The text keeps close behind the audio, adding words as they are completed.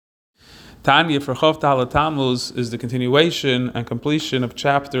Tanya for Chof Ta'ala Tammuz is the continuation and completion of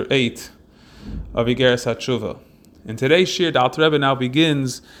chapter 8 of Igeres HaTshuva. In today's shir, the Alter Rebbe now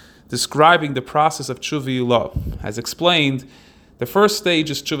begins describing the process of Tshuva Yulah. As explained, the first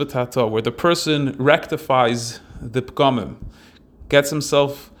stage is Tshuva Tata, where the person rectifies the Pgamim,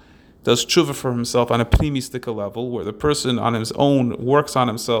 does tshuva for himself on a primistika level, where the person on his own works on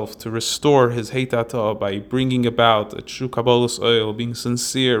himself to restore his heitata by bringing about a true kabbalas oil, being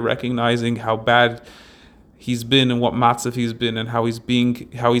sincere, recognizing how bad he's been and what matzav he's been, and how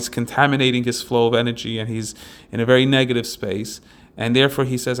he's contaminating his flow of energy, and he's in a very negative space. And therefore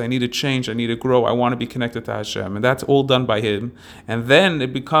he says, I need to change, I need to grow, I want to be connected to Hashem. And that's all done by him. And then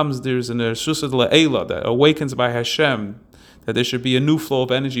there's an Ershusad La'ela that awakens by Hashem, that there should be a new flow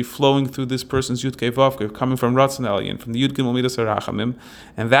of energy flowing through this person's Yud Kei Vav Kei, coming from Ratzon Elyon, from the Yud Gimel Midas HaRachamim,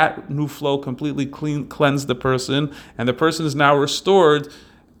 and that new flow completely cleansed the person, and the person is now restored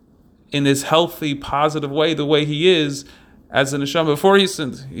in his healthy, positive way, the way he is as a neshama before he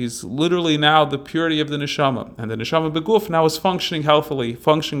sinned. He's literally now the purity of the neshama, and the neshama beguf now is functioning healthily,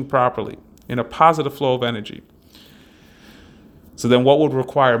 functioning properly, in a positive flow of energy. So then what would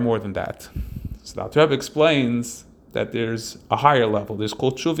require more than that? So the Alter Rebbe explains that there's a higher level. There's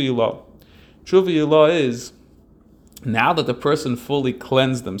called Tshuva Yulah. Tshuva Yulah is, now that the person fully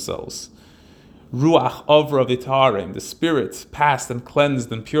cleansed themselves, Ruach Avra Vitarim, the spirit passed and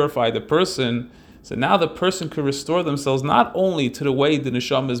cleansed and purified the person, so now the person could restore themselves not only to the way the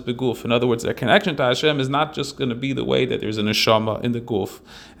neshama is beguf. In other words, their connection to Hashem is not just going to be the way that there's a neshama in the guf,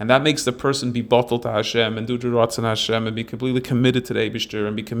 and that makes the person be bottled to Hashem and do Ratzon Hashem and be completely committed to the Eibishter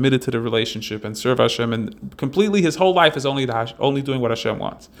and be committed to the relationship and serve Hashem, and completely his whole life is only doing what Hashem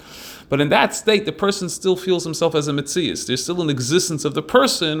wants. But in that state, the person still feels himself as a Metzias. There's still an existence of the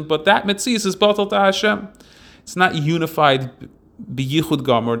person, but that Metzias is bottled to Hashem. It's not unified B'yichud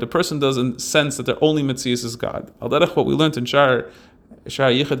Gomer. The person doesn't sense that their only Metzias is God. Al-derech, what we learned in Shar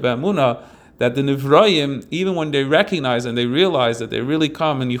Yichud B'Amunah, that the Nivrayim, even when they recognize and they realize that they really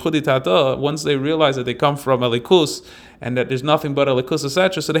come in Yichudi Tata, once they realize that they come from Elikus and that there's nothing but Elikus,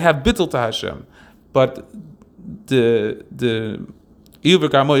 etc., so they have bittul to Hashem. But the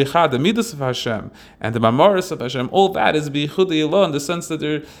midas of Hashem and the mamaris of Hashem, all that is B'yichud Yulah in the sense that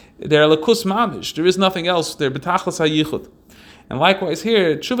they're Elikus mamish. There is nothing else. They're B'tachlis HaYichud. And likewise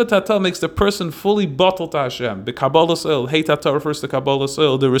here, Tshuva Tata makes the person fully bottled to Hashem. The Kabbalas Oil, Hey Tata refers to Kabbalas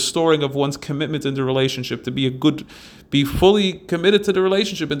Oil, the restoring of one's commitment in the relationship, to be fully committed to the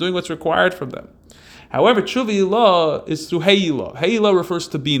relationship and doing what's required from them. However, Tshuva Yulah is through Hey Yulah. Hey Yulah refers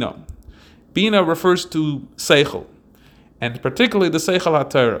to Bina. Bina refers to Seichel, and particularly the Seichel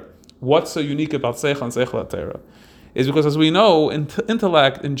HaTorah. What's so unique about Seichel and Seichel HaTorah is because, as we know,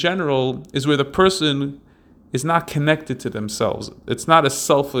 intellect in general is where the person is not connected to themselves. It's not a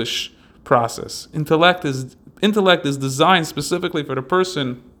selfish process. Intellect is designed specifically for the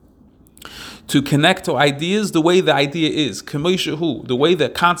person to connect to ideas the way the idea is, the way the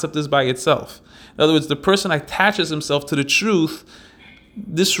concept is by itself. In other words, the person attaches himself to the truth,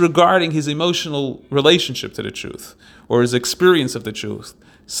 disregarding his emotional relationship to the truth or his experience of the truth.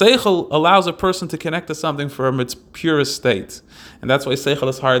 Seichel allows a person to connect to something from its purest state. And that's why Seichel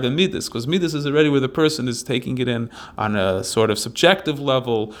is higher than Midas, because Midas is already where the person is taking it in on a sort of subjective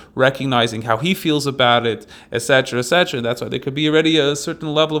level, recognizing how he feels about it, etc., etc. And that's why there could be already a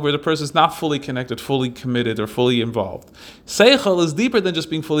certain level where the person is not fully connected, fully committed, or fully involved. Seichel is deeper than just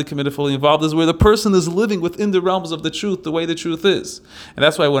being fully committed, fully involved, is where the person is living within the realms of the truth, the way the truth is. And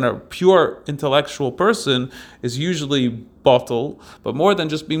that's why when a pure intellectual person is usually bottle, but more than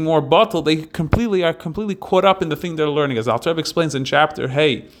just being more bottled, they are completely caught up in the thing they're learning. As Alter Rebbe explains in chapter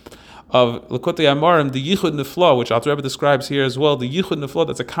Hey of Likutei Amarim, the Yichud Neflo, which Alter Rebbe describes here as well, the Yichud Neflo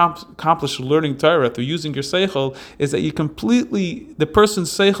that's accomplished learning Torah through using your Seichel, is that the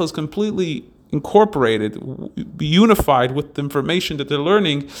person's Seichel is completely incorporated, unified with the information that they're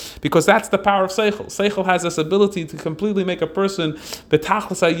learning, because that's the power of Seichel. Seichel has this ability to completely make a person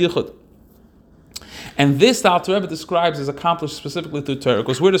B'tachlis HaYichud. And this, the Alter Rebbe describes, is accomplished specifically through Torah.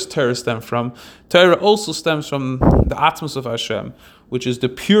 Because where does Torah stem from? Torah also stems from the Atmos of Hashem, which is the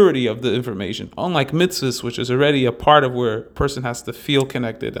purity of the information. Unlike mitzvahs, which is already a part of where a person has to feel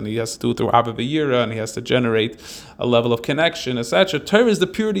connected, and he has to do it through Abba V'yira, and he has to generate a level of connection, etc. Torah is the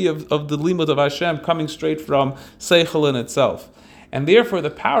purity of the limud of Hashem, coming straight from Seichel in itself. And therefore,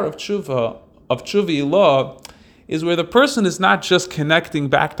 the power of Tshuva Yulah, is where the person is not just connecting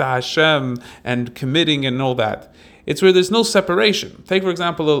back to Hashem and committing and all that. It's where there's no separation. Take, for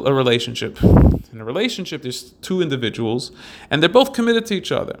example, a relationship. In a relationship, there's two individuals, and they're both committed to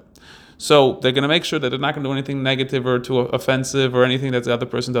each other. So they're going to make sure that they're not going to do anything negative or too offensive or anything that the other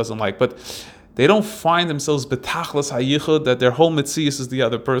person doesn't like. But they don't find themselves betachlas hayichud, that their whole mitzias is the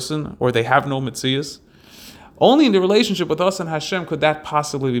other person, or they have no mitzias. Only in the relationship with us and Hashem could that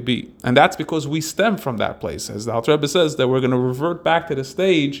possibly be. And that's because we stem from that place. As the Alter Rebbe says, that we're going to revert back to the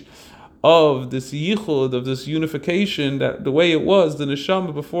stage of this yichud, of this unification, that the way it was, the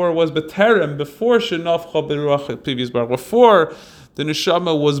neshama before it was beterem, before shenafcha beruach piviyas bar, before the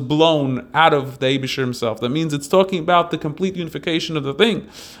neshama was blown out of the Eibusher himself. That means it's talking about the complete unification of the thing,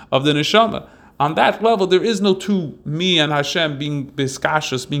 of the neshama. On that level, there is no two, me and Hashem being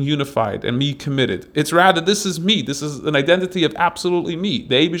biskashus, being unified, and me committed. It's rather, this is me. This is an identity of absolutely me.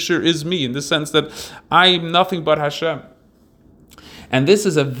 The Eibusher is me, in the sense that I am nothing but Hashem. And this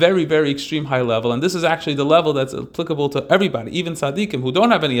is a very, very extreme high level, and this is actually the level that's applicable to everybody, even tzaddikim who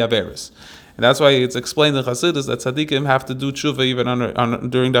don't have any averis. And that's why it's explained in Chassidus that tzaddikim have to do tshuva even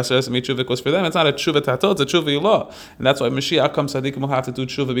during the Aseret Tshuva, because for them it's not a tshuva tatot, it's a tshuva ilah. And that's why Mashiach comes, tzaddikim will have to do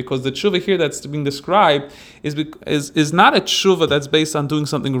tshuva, because the tshuva here that's being described is not a tshuva that's based on doing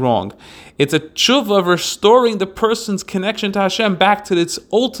something wrong. It's a tshuva of restoring the person's connection to Hashem back to its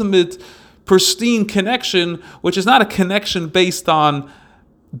ultimate pristine connection, which is not a connection based on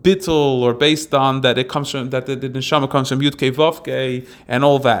bittul or based on that it comes from, that the neshama comes from Yud-Kei Vav-Kei and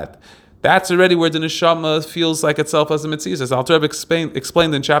all that. That's already where the neshama feels like itself as a mitzvah. As Alter Rebbe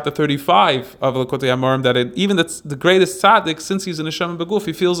explained in chapter 35 of Likutei Amorim, that even the greatest tzaddik, since he's a neshama beguf,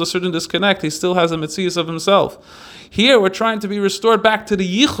 he feels a certain disconnect. He still has a mitzvah of himself. Here we're trying to be restored back to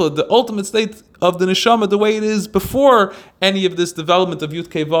the yichud, the ultimate state of the neshama, the way it is before any of this development of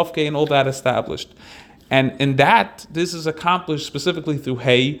Yud-Kei Vav-Kei and all that established. And in that, this is accomplished specifically through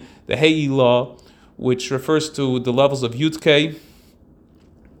Hey, the Hey law, which refers to the levels of Yud-Kei.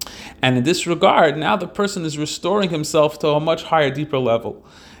 And in this regard, now the person is restoring himself to a much higher, deeper level.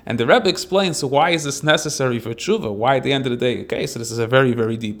 And the Rebbe explains, so why is this necessary for tshuva? Why at the end of the day, okay, so this is a very,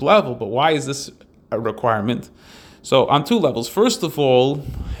 very deep level, but why is this a requirement? So on two levels. First of all,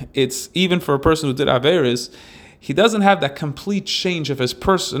 it's even for a person who did Averis, he doesn't have that complete change of his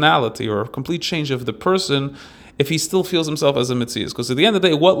personality or complete change of the person if he still feels himself as a Metzias. Because at the end of the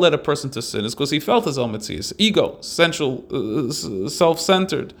day, what led a person to sin is because he felt his own Metzias, ego, sensual,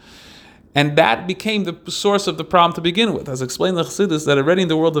 self-centered. And that became the source of the problem to begin with. As explained in the Chassidus, that already in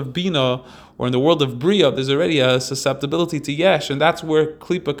the world of Bina, or in the world of Bria, there's already a susceptibility to Yesh, and that's where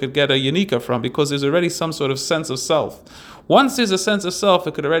Klippa could get a Yanika from, because there's already some sort of sense of self. Once there's a sense of self,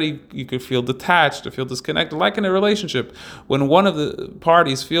 you could feel detached, or feel disconnected, like in a relationship. When one of the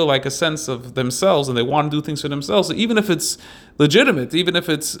parties feel like a sense of themselves, and they want to do things for themselves, so even if it's legitimate, even if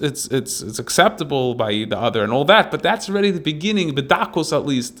it's acceptable by the other and all that, but that's already the beginning, bedakos at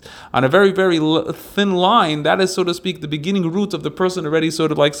least, on a very, very thin line. That is, so to speak, the beginning root of the person already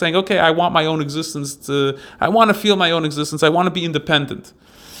sort of like saying, okay, I want my own existence, I want to feel my own existence, I want to be independent.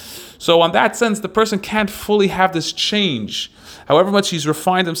 So on that sense, the person can't fully have this change. However much he's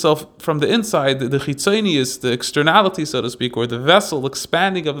refined himself from the inside, the chitzonius, the externality, so to speak, or the vessel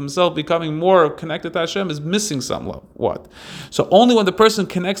expanding of himself, becoming more connected to Hashem, is missing somewhat. So only when the person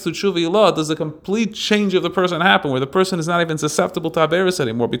connects to Tshuva Ilah does a complete change of the person happen, where the person is not even susceptible to Averis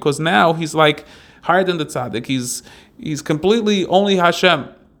anymore, because now he's like higher than the tzaddik. He's completely only Hashem.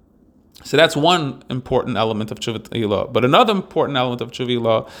 So that's one important element of Tshuva Ilah. But another important element of Tshuva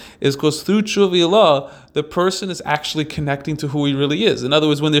Ilah is because through Tshuva Ilah, the person is actually connecting to who he really is. In other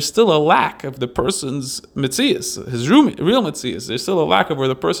words, when there's still a lack of the person's mitzias, his real mitzias, there's still a lack of where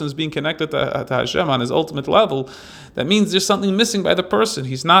the person is being connected to Hashem on his ultimate level, that means there's something missing by the person.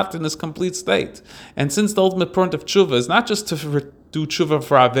 He's not in this complete state. And since the ultimate point of Tshuva is not just to do tshuva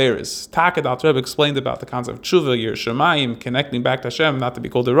for Averis. Takad Alter Rebbe explained about the concept of tshuva, Yir Shemayim, connecting back to Hashem, not to be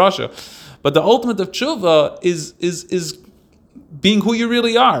called a Rasha. But the ultimate of tshuva is being who you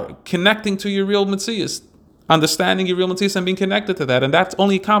really are, connecting to your real Metzias, understanding your real Metzias and being connected to that. And that's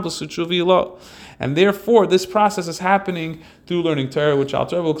only accomplished through tshuva Ilah. And therefore, this process is happening through learning Torah, which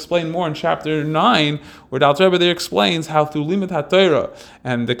Alter Rebbe will explain more in chapter 9, where Alter Rebbe there explains how through Limud HaTorah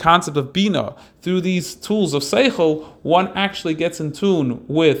and the concept of Bina, through these tools of Seichel, one actually gets in tune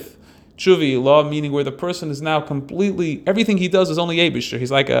with Tshuva Ilah, meaning where the person is now completely, everything he does is only Eibusher.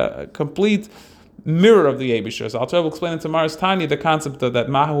 He's like a complete mirror of the Eibusher. So Alter Rebbe will explain in tomorrow's Tanya the concept of that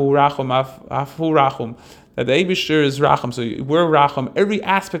Mahu Rachum, Afu Rachum, that the Eibusher is Racham, so we're Racham. Every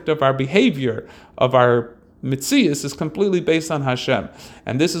aspect of our behavior, of our Metzias, is completely based on Hashem.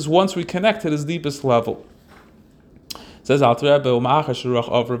 And this is once we connect to this deepest level. Says Alter Rebbe,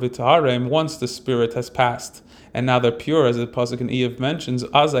 once the spirit has passed, and now they're pure, as the pasuk in Iyov mentions,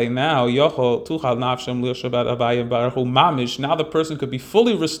 Azay now yochol tuchal nafshem li'shabbat avayim baruchu mamish. Now the person could be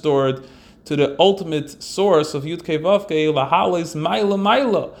fully restored to the ultimate source of Yud Kei Vav Kei lahales maila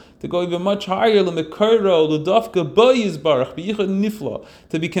maila, to go even much higher, l'mekoro l'dafka b'yizbarach b'yichud nifla,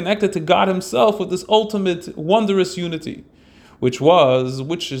 to be connected to God Himself with this ultimate wondrous unity. Which state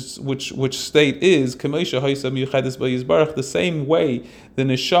is the same way the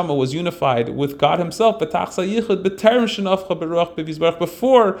neshama was unified with God Himself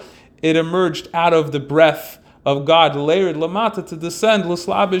before it emerged out of the breath of God, layered lamata, to descend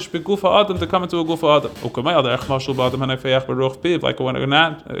l'slabish begufa adam, to come into a gufa adam. Like an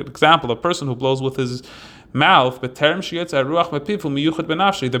example, a person who blows with his mouth, the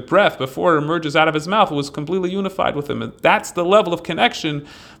breath before it emerges out of his mouth was completely unified with him. And that's the level of connection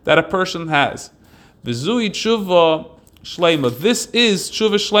that a person has. V'zui tshuva shleima. This is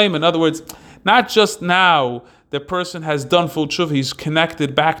tshuva shleima. In other words, not just now the person has done full tshuva, he's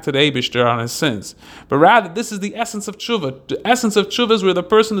connected back to the Eibishter on his sins, but rather this is the essence of tshuva. The essence of tshuva is where the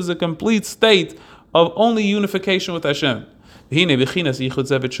person is a complete state of only unification with Hashem. This darga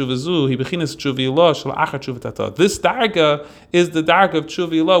is the darga of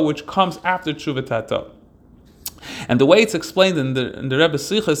tshuva ilah, which comes after tshuva tata. And the way it's explained in the Rebbe's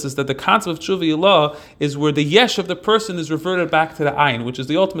Sichos is that the concept of tshuva ilah is where the yesh of the person is reverted back to the ayin, which is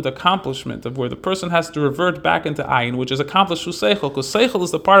the ultimate accomplishment of where the person has to revert back into ayin, which is accomplished through seichel, because seichel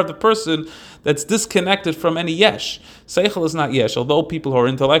is the part of the person that's disconnected from any yesh. Seichel is not yesh, although people who are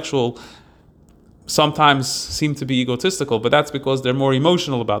intellectual sometimes seem to be egotistical, but that's because they're more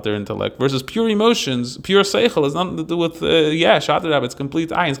emotional about their intellect. Versus pure emotions, pure seichel has nothing to do with yesh. It's complete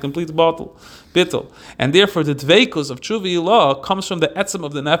ayin, it's complete bittul. And therefore the dveikus of tshuva ilah comes from the etzem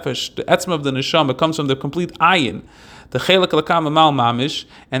of the nefesh, the etzem of the neshama, comes from the complete ayin, the chelak lakam amal mamish,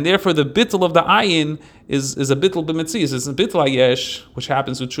 and therefore the bittul of the ayin is a bittul b'metzias. It's a bittul ayesh, which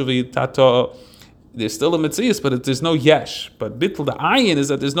happens with tshuva tata. There's still a metzias, but there's no yesh. But bittul the ayin is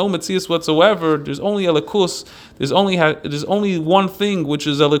that there's no metzias whatsoever. There's only a lekus. There's only one thing, which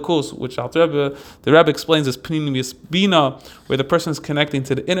is a lekus, which the Rebbe explains as pnimius bina, where the person is connecting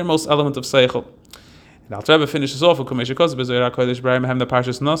to the innermost element of seichel. And Alter Rebbe finishes off with Kumesh Kos Bezoyer HaKodesh B'Rayim Hem the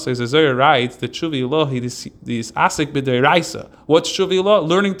Parshas Nosei. The Zoyer writes that tshuva ilah is asik b'deiraisa. What's tshuva ilah?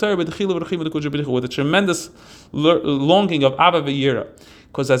 Learning Torah b'dechilu v'rechim v'dekuj with a tremendous longing of Ava v'yira.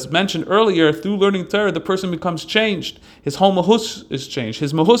 Because as mentioned earlier, through learning Torah, the person becomes changed. His whole mahus is changed.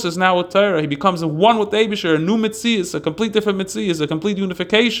 His mahus is now with Torah. He becomes one with the Eibishter, a new mitzias, a complete different mitzias, a complete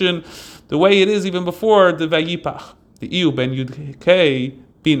unification, the way it is even before the Vayipach, the Iyu ben Yud-Kei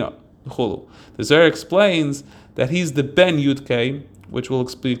Bina, the Chulu. The Zohar explains that he's the ben Yud-Kei, which will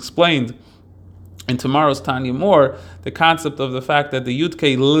be explained in tomorrow's Tanya more, the concept of the fact that the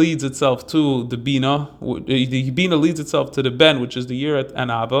Yud-Kei leads itself to the Bina, the Bina leads itself to the Ben, which is the Yirat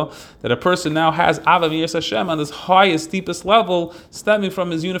and Ava, that a person now has Ava V'Yiras Hashem on this highest, deepest level, stemming from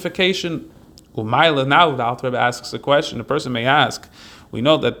his unification. Umayla, now the Alter Rebbe asks a question, a person may ask, we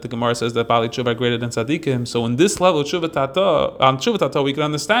know that the Gemara says that Bali Tshuva are greater than Tzadikim, so in this level, Tshuva Tata, we can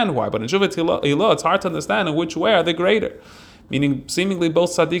understand why, but in Tshuva Ilah, it's hard to understand in which way are they greater. Meaning, seemingly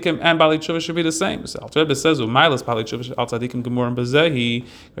both tzaddikim and bali tshuva should be the same. So Alter Rebbe says, "U'mailas bali tshuva al tzaddikim gemur and bezehi."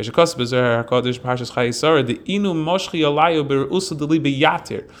 V'shekos bezer hakadosh parshas Chayisara the inu moshchi alayu berusa deli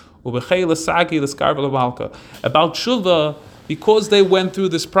beyatir u'bechei l'sagi l'skar v'lemalka. About tshuva, because they went through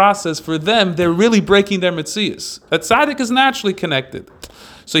this process, for them they're really breaking their mitzias. A tzaddik is naturally connected.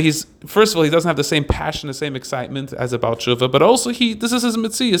 So first of all, he doesn't have the same passion, the same excitement as about tshuva, but also this is his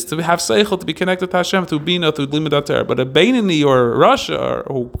mitzias, to have seichel, to be connected to Hashem, through bina, through limud Torah. But a Beinani or Rasha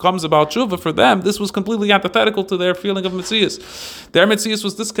who comes about tshuva, for them, this was completely antithetical to their feeling of mitzias. Their mitzias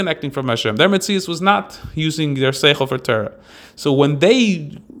was disconnecting from Hashem. Their mitzias was not using their seichel for Torah. So when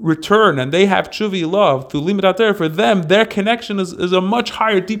they return and they have tshuva love through limud Torah, for them, their connection is a much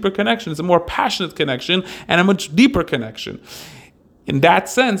higher, deeper connection. It's a more passionate connection and a much deeper connection. In that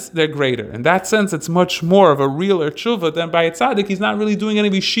sense, they're greater. In that sense, it's much more of a realer tshuva than by a tzaddik. He's not really doing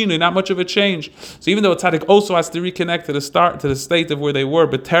any vishinui, not much of a change. So even though a tzaddik also has to reconnect to the state of where they were,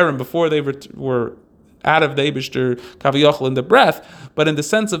 b'terem, before they were out of the Eibishter kaviyachol in the breath, but in the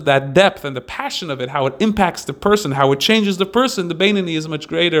sense of that depth and the passion of it, how it impacts the person, how it changes the person, the Beinani is much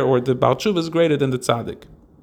greater, or the Baal Tshuva is greater than the tzaddik.